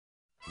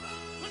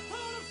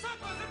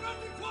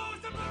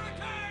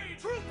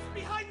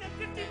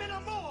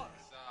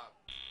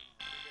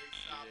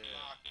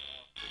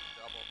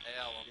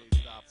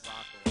Aesop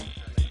Rocco.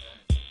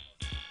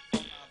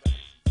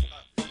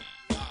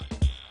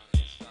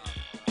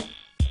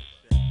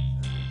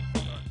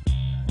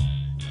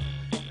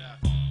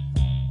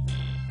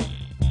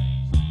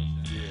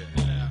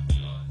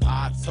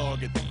 I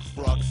target the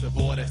crux of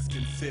all that's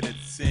considered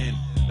sin.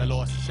 The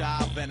lost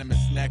child,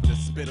 venomous nectar,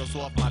 spittles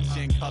off my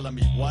chin, color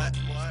me what?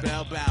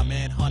 Spellbound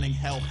man, hunting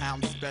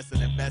hellhound,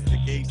 special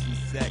investigation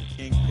set,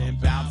 kingpin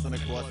bouncing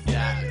across the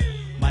atlas.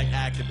 Mike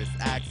activist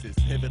axis,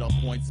 pivotal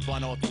point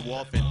spun all too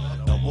often.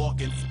 The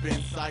walking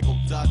spin cycle,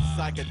 duck,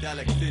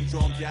 psychedelic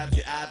syndrome jabs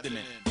your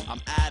abdomen.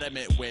 I'm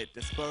adamant with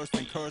dispersed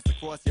and cursed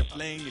across your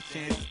plane. Your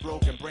chances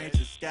broken,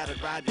 branches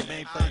scattered around your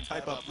main plane,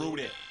 type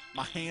uprooted.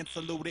 My hand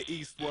saluted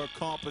eastward,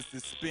 compass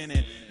is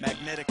spinning.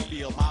 Magnetic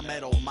field, my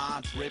metal,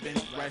 mind driven.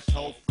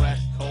 Threshold, fresh,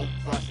 cold,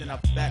 crushing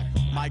effect.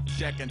 Mic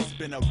check and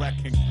spin a wreck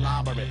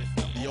conglomerate.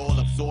 The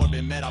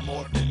all-absorbing,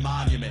 metamorphic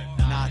monument.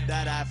 Not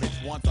that average,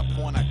 once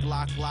upon a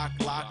Glock,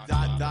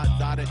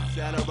 dot,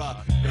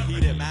 etc. The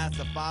heated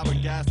massive fire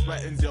and gas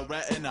threatens your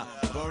retina.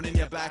 Burning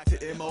your back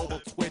to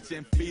immobile,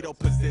 twitching, fetal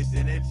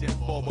position. Itching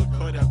for what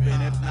could have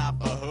been, if not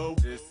for who.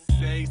 This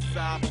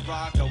Aesop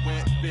Rocco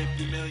with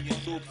 50 million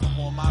troops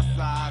upon my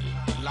side.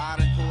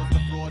 Gliding towards the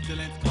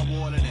fraudulent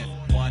coordinates.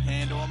 One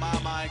hand on my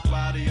mic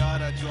while the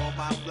other drove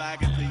my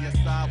flag into your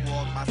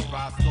sidewalk. My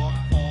stride stalks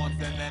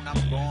pawns and then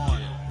I'm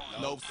gone.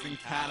 Lopes and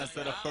cannons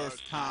for the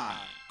first time.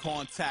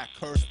 Contact,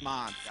 cursed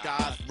mind,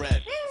 skies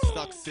red.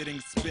 Stuck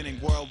sitting,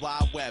 spinning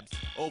worldwide webs.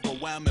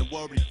 Overwhelming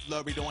worry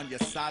flurried on your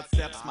side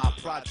steps. My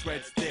pride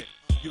treads thick.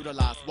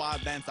 Utilize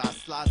wide lens, I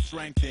slide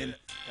strength in.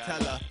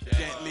 Tell her,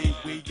 gently,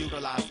 we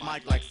utilize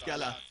mic like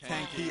Skeller.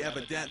 Tanky,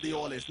 evidently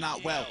all is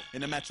not well.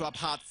 In the metro up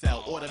hot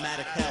cell,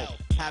 automatic hell.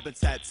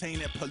 Habitat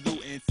tainted,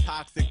 pollutants,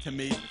 toxic to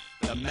me.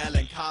 The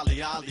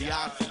melancholy, all the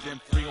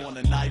oxygen free on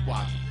the night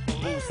watch.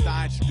 Boost,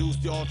 I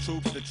introduced y'all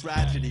troops to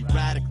tragedy.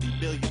 Radically,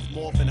 millions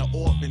morphing an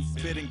orphan,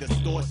 spitting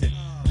distortion.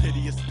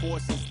 Piteous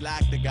portions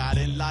lack the God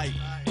in light.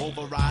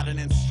 Overriding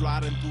and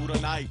striding through the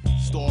night.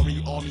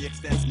 Story army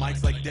extends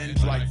mics like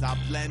dendrites. I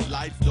blend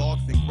lights,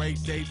 dogs, and gray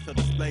shades to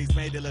displays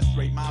made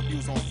illustrate my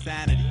views on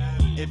sanity.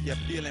 If you're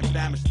feeling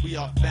famished, we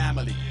are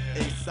family.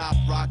 Aesop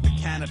rock the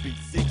canopy,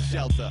 seek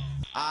shelter.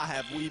 I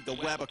have weaved the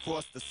web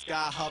across the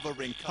sky,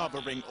 hovering,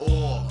 covering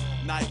all.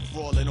 Night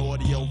crawling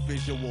audio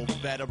visual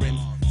veterans,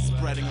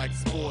 spreading like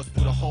spores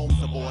through the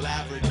homes of all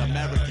average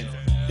Americans.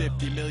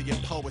 50 million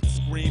poets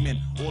screaming,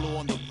 all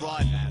on the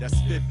run. That's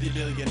 50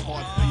 million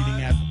hearts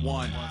beating as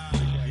one.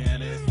 Once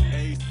again, it's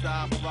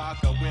Aesop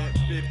Rocco with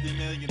 50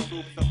 million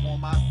troops up on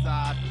my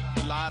side,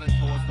 gliding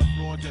towards the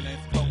fraudulent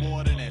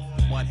coordinates.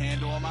 One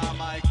hand on my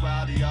mic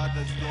while the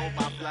others drove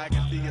my flag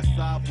into your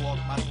sidewalk.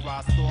 My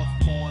stride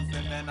stalks pawns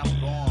and then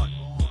I'm gone.